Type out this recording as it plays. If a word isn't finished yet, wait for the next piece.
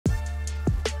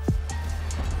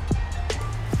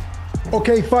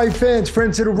Okay, fight fans,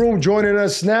 friends to the room, joining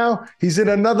us now. He's in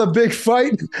another big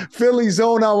fight. Philly's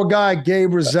own, our guy,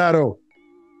 Gabe Rosado.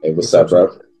 Hey, what's up,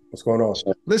 bro? What's going on?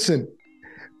 Listen,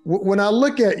 when I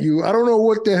look at you, I don't know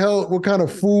what kind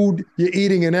of food you're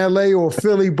eating in LA or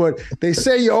Philly, but they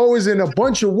say you're always in a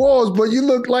bunch of walls, but you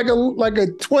look like a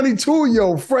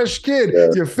 22-year-old fresh kid. Yeah.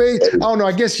 Your face, I don't know,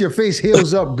 I guess your face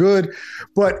heals up good.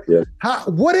 But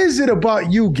what is it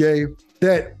about you, Gabe,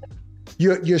 that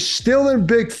you're still in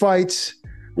big fights,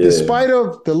 despite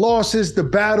of the losses, the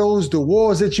battles, the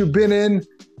wars that you've been in?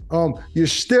 You're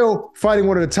still fighting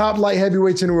one of the top light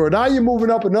heavyweights in the world. Now you're moving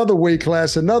up another weight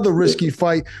class, another risky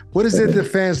fight. What is it the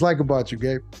fans like about you,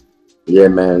 Gabe? Yeah,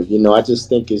 man. You know, I just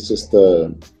think it's just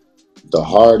the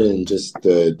heart and just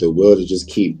the will to just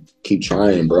keep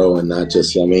trying, bro, and not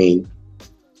just,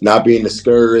 not being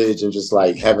discouraged and just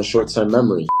like having short-term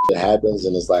memory. It happens,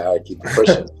 and it's like, all right, keep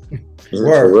pushing.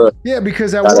 Yeah,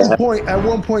 because at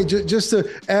one point, just to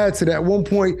add to that, at one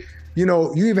point,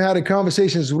 you even had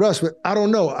conversations with us, but I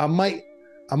don't know, I might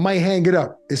hang it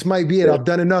up. This might be it. I've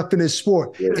done enough in this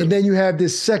sport. Yeah. And then you have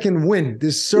this second win,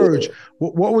 this surge. Yeah.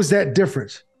 What was that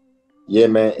difference? Yeah,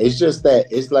 man. It's just that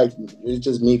it's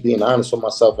just me being honest with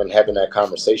myself and having that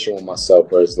conversation with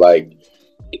myself where it's like,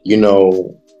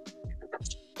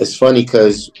 it's funny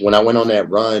because when I went on that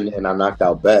run and I knocked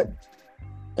out Beck,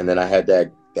 and then I had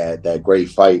that great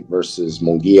fight versus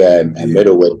Munguia at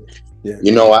middleweight. Yeah.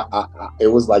 It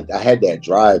was like I had that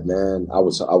drive, man. I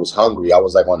was hungry. I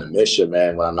was like on a mission,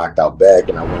 man, when I knocked out Beck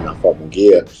and I went and I fought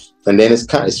Munguia. And then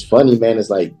it's funny, man. It's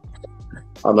like, I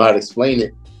don't know how to explain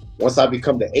it. Once I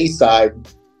become the A side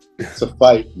to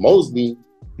fight Mosley,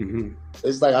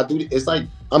 it's like it's like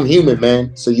I'm human,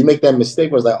 man. So you make that mistake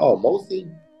where it's like, oh, Mosley,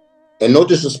 and no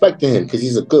disrespect to him because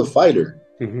he's a good fighter.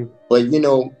 But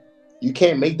you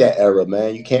can't make that error,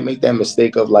 man. You can't make that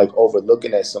mistake of like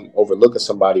overlooking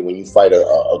somebody when you fight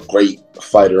a great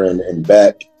fighter in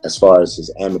back as far as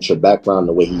his amateur background,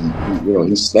 the way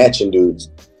he's snatching dudes.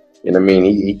 You know what I mean?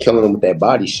 He killing them with that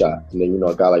body shot. And then,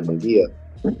 a guy like Munguia.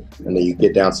 And then you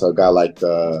get down to a guy like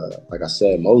I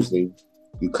said, Mosley,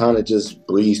 you kind of just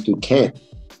breeze through camp.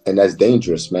 And that's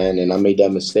dangerous, man. And I made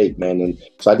that mistake, man. And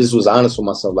so I just was honest with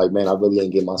myself, like, man, I really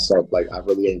ain't get myself, I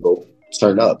really ain't go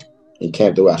turn up in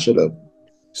camp the way I should have.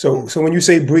 So when you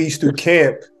say breeze through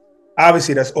camp,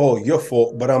 obviously that's all your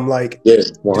fault. But I'm like, yeah,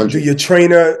 100. Do your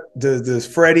trainer, does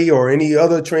Freddie or any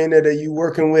other trainer that you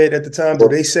working with at the time, do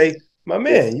they say, my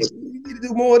man, you need to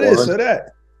do more of this 100. Or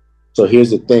that? So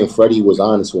here's the thing, Freddie was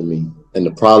honest with me. And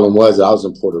the problem was I was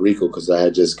in Puerto Rico because I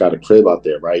had just got a crib out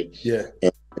there, right? Yeah.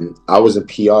 And I was in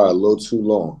PR a little too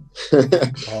long.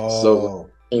 So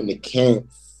in the camp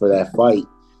for that fight,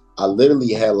 I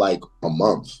literally had like a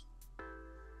month.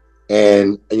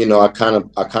 And, I kind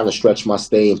of stretched my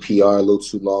stay in PR a little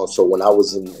too long. So when I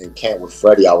was in camp with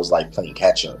Freddie, I was like playing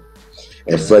catch up.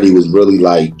 And Freddie was really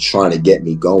like trying to get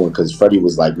me going because Freddie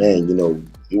was like, man, you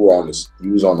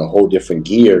was on a whole different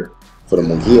gear for the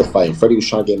Munguia fight. And Freddie was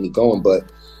trying to get me going. But,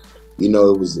 it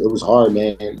was hard,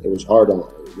 man. It was hard on,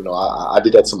 I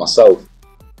did that to myself.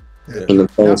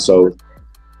 Yeah. So,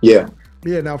 yeah.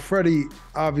 Yeah, now Freddie,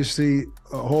 obviously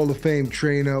a Hall of Fame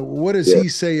trainer. What does he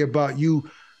say about you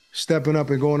stepping up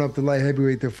and going up to light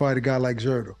heavyweight to fight a guy like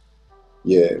Zurdo?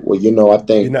 Yeah, well, I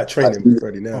think you're not training with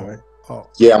Freddie now, right? Oh,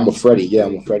 yeah, I'm a Freddie. Yeah,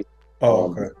 I'm a Freddie.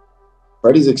 Oh, okay.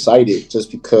 Freddie's excited just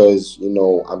because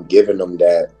I'm giving him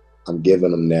that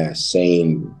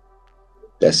same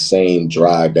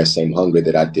drive, that same hunger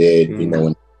that I did,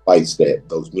 in fights,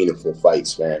 those meaningful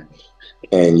fights, man.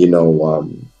 And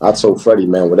I told Freddie,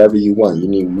 man, whatever you want,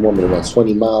 you want me to run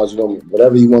 20 miles,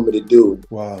 whatever you want me to do.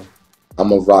 Wow, I'm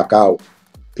gonna rock out.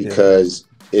 Because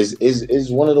it's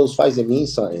one of those fights that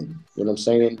means something. You know what I'm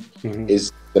saying?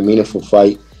 It's a meaningful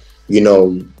fight.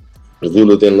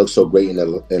 Zurdo didn't look so great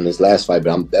in his last fight,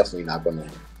 but I'm definitely not going to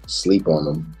sleep on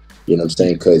him. You know what I'm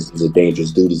saying? Because he's a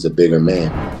dangerous dude. He's a bigger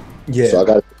man. Yeah. So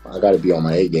I got to be on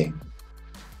my A game.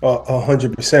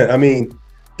 100%. I mean,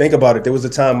 think about it. There was a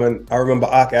time when I remember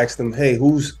Ak asked him, "Hey,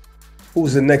 who's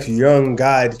the next young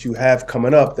guy that you have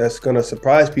coming up that's going to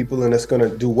surprise people and that's going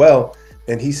to do well?"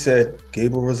 And he said,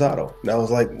 Gabe Rosado. And I was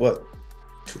like, what,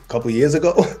 a couple of years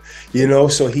ago?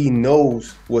 So he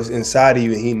knows what's inside of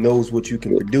you and he knows what you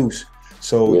can produce.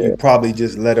 So you probably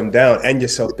just let him down and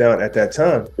yourself down at that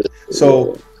time.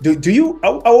 So do you, I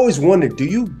always wondered,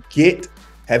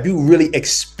 have you really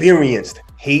experienced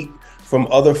hate from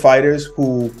other fighters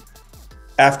who,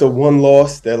 after one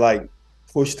loss, they're like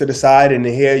pushed to the side and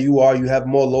here you are, you have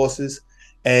more losses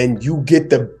and you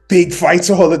get the big fights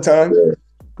all the time?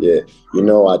 Yeah,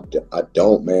 I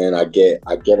don't, man. I get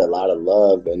a lot of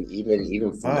love, and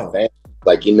even from the fans,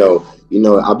 Like,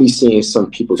 I'll be seeing some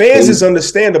people's fans is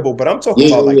understandable, but I'm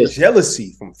talking about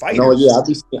jealousy from fighters. No, yeah,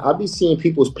 I'll be seeing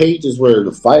people's pages where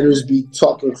the fighters be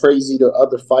talking crazy to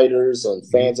other fighters and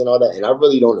fans and all that, and I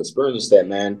really don't experience that,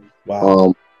 man.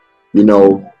 Wow.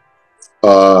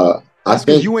 I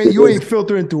think you ain't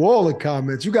filtering through all the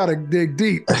comments. You got to dig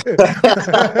deep. But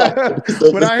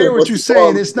I hear what you're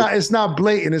saying. It's not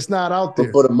blatant. It's not out there.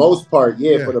 But for the most part,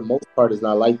 for the most part, it's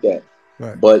not like that.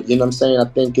 Right. But you know what I'm saying? I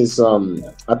think it's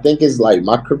like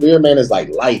my career, man, is like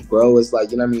life, bro. It's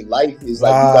like, life is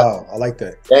like, I like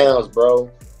that. Downs, bro.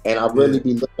 And I really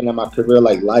be looking at my career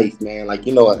like life, man. Like,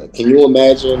 can you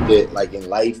imagine that, like, in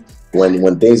life,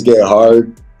 when things get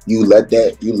hard, you let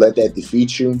that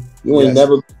defeat you? You ain't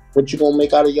never what you gonna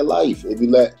make out of your life if you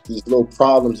let these little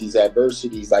problems, these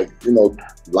adversities, like,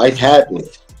 life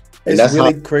happens. And that's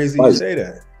really crazy to say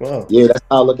that. Wow. Yeah, that's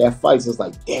how I look at fights. It's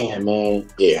like, damn, man,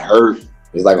 it hurt.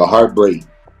 It's like a heartbreak.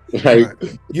 Right?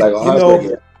 It's like a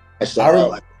heartbreak.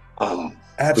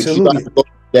 Absolutely.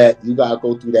 You gotta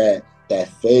go through that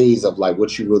phase of like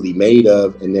what you really made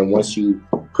of, and then once you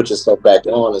put yourself back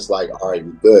on, it's like, all right,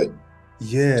 we're good.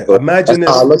 Yeah. So imagine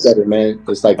how I look at it, man.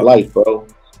 It's like life, bro.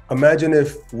 Imagine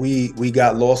if we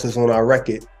got losses on our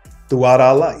record throughout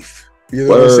our life. You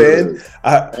know what I'm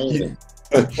saying?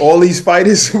 All these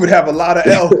fighters would have a lot of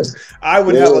L's. I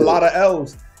would have a lot of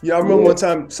L's. I remember one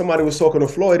time somebody was talking to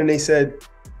Floyd and they said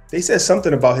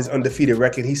something about his undefeated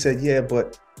record. He said, yeah,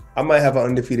 but I might have an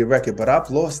undefeated record, but I've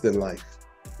lost in life.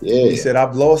 Yeah. He said,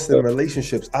 I've lost in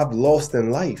relationships. I've lost in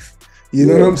life. You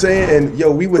know what I'm saying? And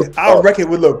our record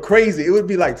would look crazy. It would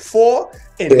be like 4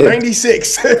 and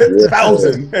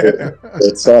 96,000.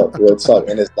 It's up. And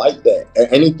it's like that.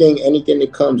 Anything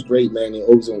that comes great, man, it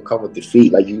always gonna come with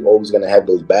defeat. Like, you always gonna have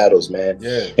those battles, man.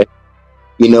 Yeah. And,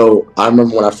 I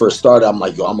remember when I first started, I'm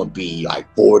like, I'm gonna be like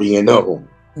 40-0.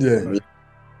 Yeah.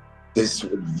 This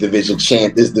division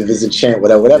champ,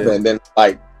 whatever. Yeah. And then,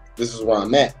 like, this is where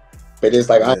I'm at. But it's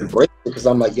like, I embrace it because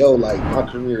I'm like, like, my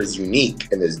career is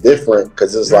unique and it's different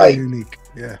because it's very unique.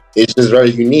 Yeah. It's just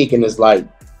very unique. And it's like,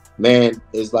 man,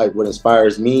 it's like what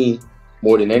inspires me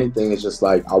more than anything is just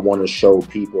like, I want to show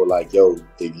people like,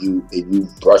 if you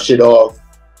brush it off,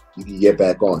 you can get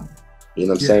back on. You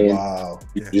know what I'm saying? Wow.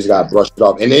 You just got to brush it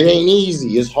off. And it ain't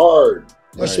easy. It's hard.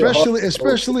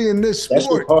 Especially in this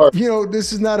sport,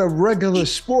 this is not a regular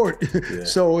sport,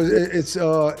 so it's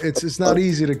not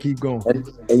easy to keep going. And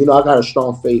I got a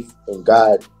strong faith in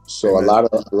God, so a lot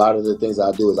of the things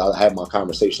I do is I have my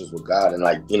conversations with God, and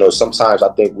like sometimes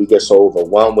I think we get so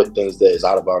overwhelmed with things that is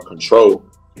out of our control,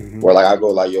 where like I go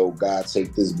like, God,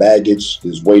 take this baggage,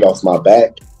 this weight off my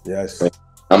back. Yes.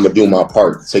 I'm gonna do my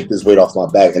part. Take this weight off my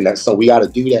back, and that's so we got to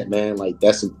do that, man. Like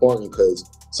that's important because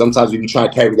sometimes we be trying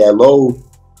to carry that load,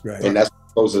 and that's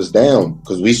what slows us down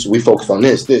because we focus on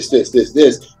this, and it's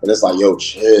like,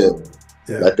 chill.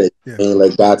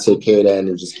 Let God take care of that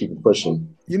and just keep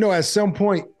pushing. At some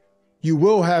point, you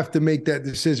will have to make that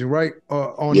decision, right?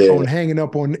 On hanging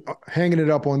it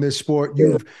up on this sport.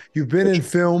 You've been in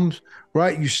films,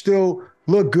 right? You still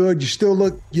look good. You still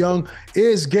look young.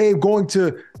 Is Gabe going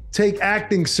to take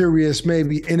acting serious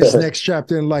maybe in his next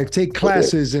chapter in life? Take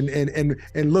classes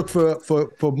and look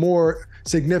for more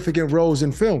significant roles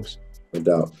in films? No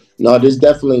doubt. No, there's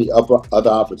definitely other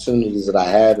opportunities that I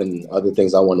have and other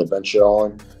things I want to venture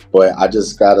on. But I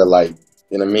just gotta like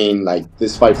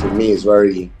this fight for me is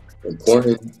very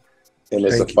important. And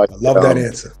it's a fight. I love that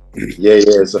answer.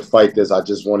 It's a fight that I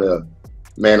just want to.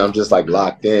 Man, I'm just like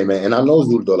locked in, man. And I know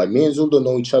Zurdo. Like me and Zurdo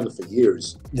know each other for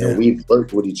years. Yeah. And we've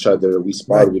worked with each other. We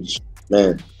sparred with each other.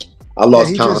 Man, I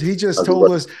lost count. He just told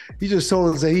us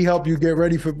that he helped you get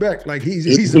ready for Beck. Like he's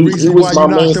the reason why you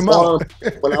knocked him out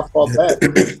when I fought Beck.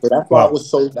 But that's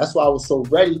why I was so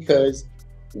ready, because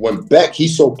when Beck,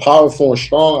 he's so powerful and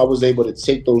strong, I was able to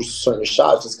take those certain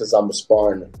shots just because I'm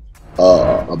sparring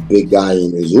a big guy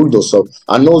in Zurdo. So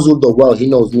I know Zurdo well. He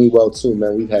knows me well too,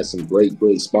 man. We've had some great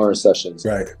sparring sessions.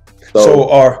 Right. So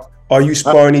are you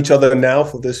sparring each other now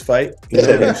for this fight?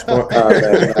 But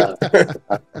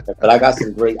I got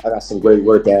some great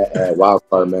work at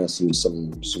Wildcard, man.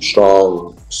 Some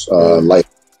strong light.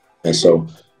 And so,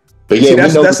 but yeah,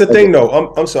 that's the thing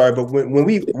though. I'm sorry, but when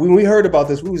we heard about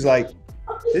this, we was like,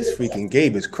 this freaking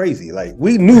Gabe is crazy. Like,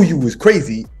 we knew you was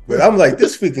crazy, but I'm like,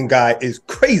 this freaking guy is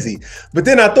crazy. But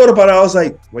then I thought about it. I was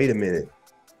like, wait a minute.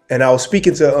 And I was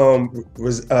speaking to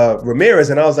Ramirez,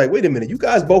 and I was like, wait a minute. You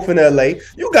guys both in LA.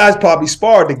 You guys probably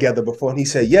sparred together before. And he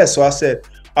said, yes. So I said,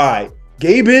 all right,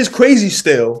 Gabe is crazy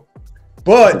still,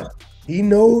 but he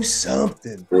knows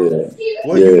something. Yeah.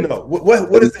 What do you know?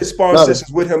 What does the sparring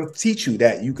sessions with him teach you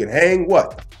that you can hang?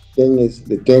 What?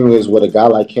 The thing is, with a guy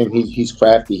like him, he's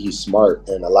crafty, he's smart,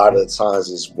 and a lot of the times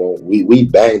is we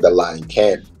banged a lot in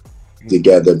camp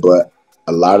together, but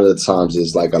a lot of the times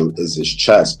it's like it's his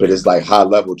chess, but it's like high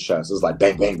level chess. It's like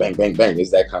bang, bang, bang, bang, bang.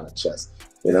 It's that kind of chess.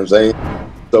 You know what I'm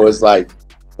saying? So it's like,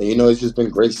 you know, it's just been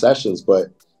great sessions, but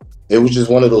it was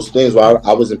just one of those things where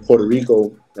I was in Puerto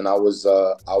Rico and I was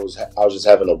just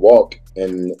having a walk,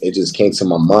 and it just came to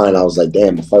my mind. I was like,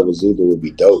 damn, a fight with Zurdo would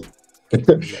be dope.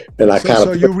 And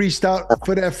so you reached out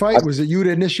for that fight? Was it you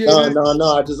that initiated?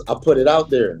 No. I put it out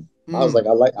there. I was like,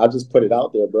 I just put it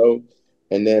out there, bro.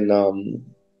 And then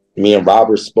me and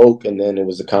Robert spoke, and then it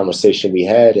was a conversation we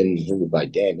had, and he was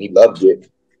like, damn, he loved it.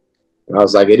 And I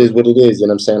was like, it is what it is. You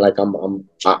know what I'm saying? Like,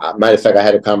 matter of fact, I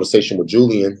had a conversation with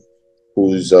Julian,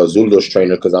 who's Zurdo's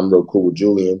trainer, because I'm real cool with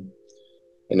Julian.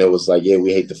 And it was like, yeah,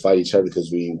 we hate to fight each other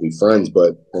because we friends,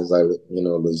 but it was like, you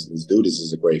know, let's do this.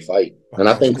 Is a great fight. And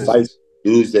I think fights,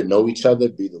 dudes that know each other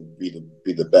be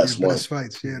the best ones. Best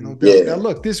fights, yeah, no doubt. Now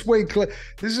look, these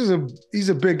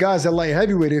are big guys at light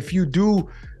heavyweight. If you do,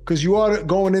 because you are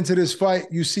going into this fight,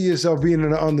 you see yourself being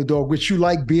an underdog, which you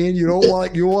like being. You don't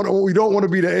want to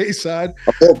be the A side.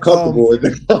 I'm more comfortable with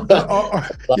it.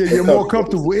 Yeah, you're more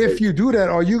comfortable. If you do that,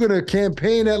 are you going to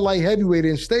campaign at light heavyweight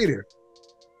and stay there?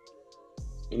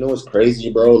 You know what's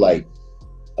crazy, bro? Like,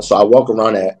 so I walk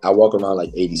around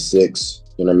like 86.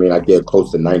 You know what I mean? I get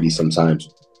close to 90 sometimes.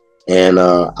 And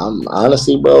I'm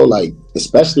honestly, bro, like,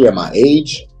 especially at my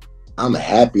age, I'm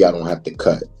happy I don't have to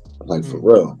cut. Like, for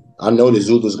real. I know that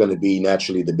Zurdo's going to be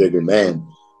naturally the bigger man,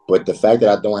 but the fact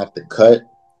that I don't have to cut,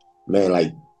 man,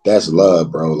 like, that's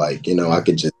love, bro. Like, you know, I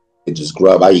could just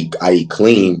grub. I eat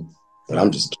clean, and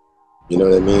I'm just, you know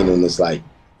what I mean? And it's like,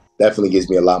 definitely gives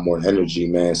me a lot more energy,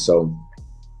 man. So,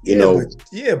 you know.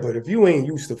 But if you ain't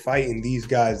used to fighting these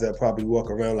guys that probably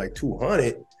walk around like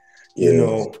 200, you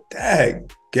know, dang,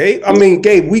 Gabe. I mean,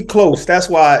 Gabe, we close. That's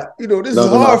why, you know, this is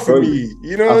hard for me.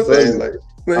 You know what I'm saying? Like,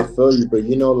 I feel you, but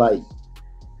you know, like,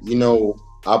 you know,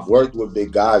 I've worked with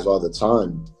big guys all the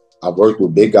time. You know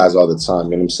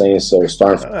what I'm saying? So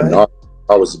starting from Bernard,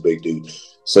 I was a big dude.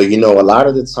 So, you know, a lot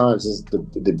of the times is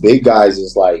the big guys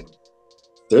is like,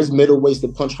 there's middleweights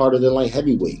that punch harder than light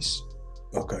heavyweights.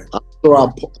 Okay.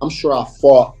 I'm sure I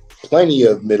fought plenty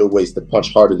of middleweights that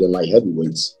punch harder than light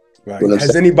heavyweights. Right.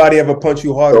 Has anybody ever punched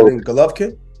you harder than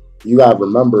Golovkin? You gotta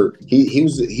remember,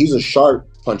 he's a sharp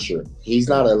puncher. He's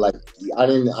not a, like, I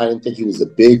didn't think he was a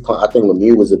big puncher. I think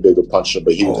Lemieux was a bigger puncher,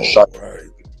 but he was a sharp. Right.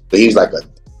 But he's like a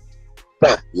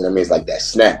snap. You know what I mean? It's like that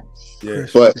snap. Yeah.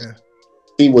 But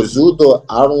see, with Zurdo,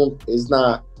 it's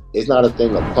not a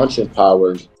thing of punching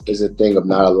power. It's a thing of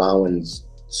not allowing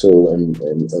to and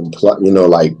you know,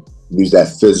 like, use that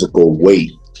physical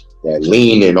weight, that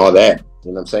lean and all that.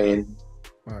 You know what I'm saying?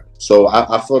 Right. So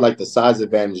I feel like the size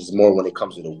advantage is more when it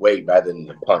comes to the weight rather than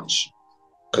the punch.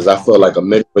 Because I feel like a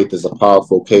middleweight that's a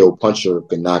powerful KO puncher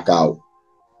can knock out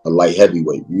a light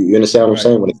heavyweight. You understand what I'm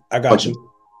saying? When I got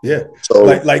you. Yeah. So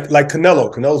like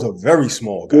Canelo. Canelo's a very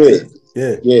small guy.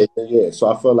 Yeah. So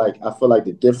I feel like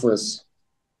the difference,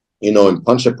 you know, in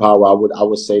puncher power, I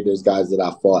would say there's guys that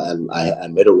I fought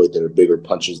at middleweight that are bigger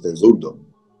punchers than Zurdo.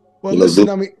 Well, listen,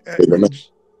 I mean,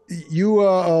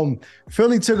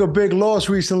 Philly took a big loss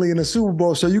recently in the Super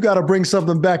Bowl, so you got to bring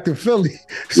something back to Philly.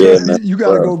 So you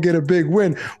got to go get a big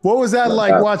win. What was that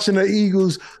like watching the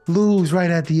Eagles lose right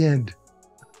at the end?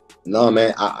 No,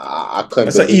 man, I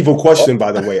couldn't. That's an evil question,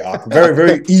 by the way. Very,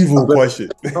 very evil question.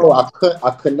 No,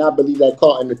 I could not believe that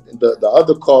call. And the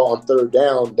other call on third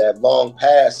down, that long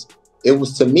pass, it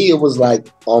was, to me, it was like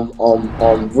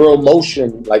on real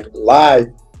motion, like live,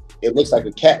 it looks like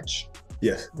a catch.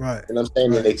 Yes. Right. And I'm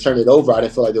saying that they turned it over. I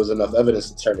didn't feel like there was enough evidence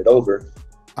to turn it over.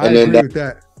 I agree with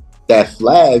that. That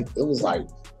flag, it was like,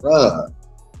 bruh,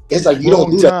 it's like, you don't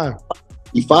do that.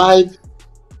 5,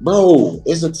 bro,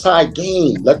 it's a tie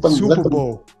game. Let them Super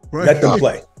Bowl. Let them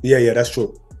play. Yeah, that's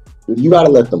true. You gotta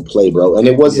let them play, bro. And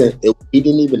it wasn't. He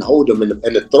didn't even hold them, and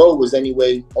the throw was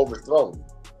anyway overthrown.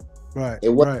 Right. It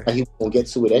wasn't like he was gonna get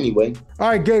to it anyway. All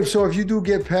right, Gabe. So if you do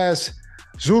get past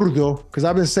Zurdo, because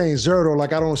I've been saying Zurdo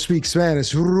like I don't speak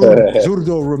Spanish,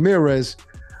 Zurdo Ramirez,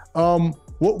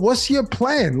 what's your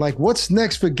plan? Like, what's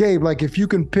next for Gabe? Like, if you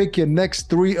can pick your next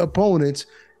 3 opponents,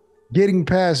 getting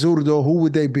past Zurdo, who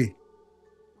would they be?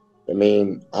 I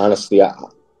mean, honestly, I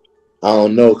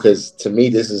don't know, because to me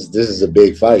this is a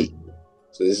big fight.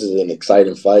 So this is an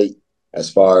exciting fight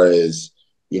as far as,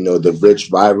 you know, the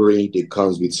rich rivalry that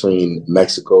comes between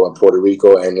Mexico and Puerto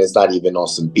Rico, and it's not even on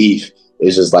some beef.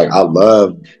 It's just like, I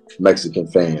love Mexican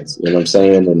fans, you know what I'm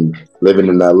saying? And living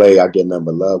in LA, I get nothing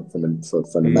but love from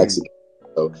the Mexicans.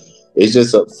 So it's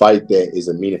just a fight that is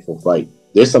a meaningful fight.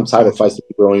 There's some type of fights that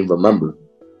people don't even remember.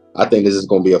 I think this is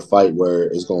going to be a fight where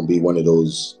it's going to be one of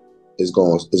those. It's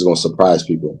going to surprise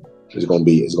people. It's going to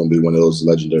be one of those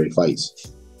legendary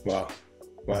fights. Wow.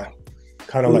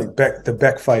 Kind of like the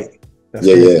Beck fight. That's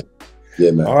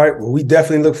yeah, man. All right, well, we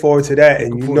definitely look forward to that,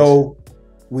 and we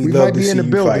love to see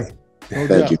you fight. No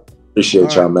Thank you.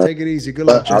 Appreciate y'all, man. Take it easy. Good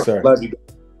luck, sir. Love you.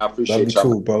 I appreciate you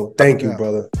too, bro. Thank you,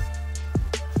 brother.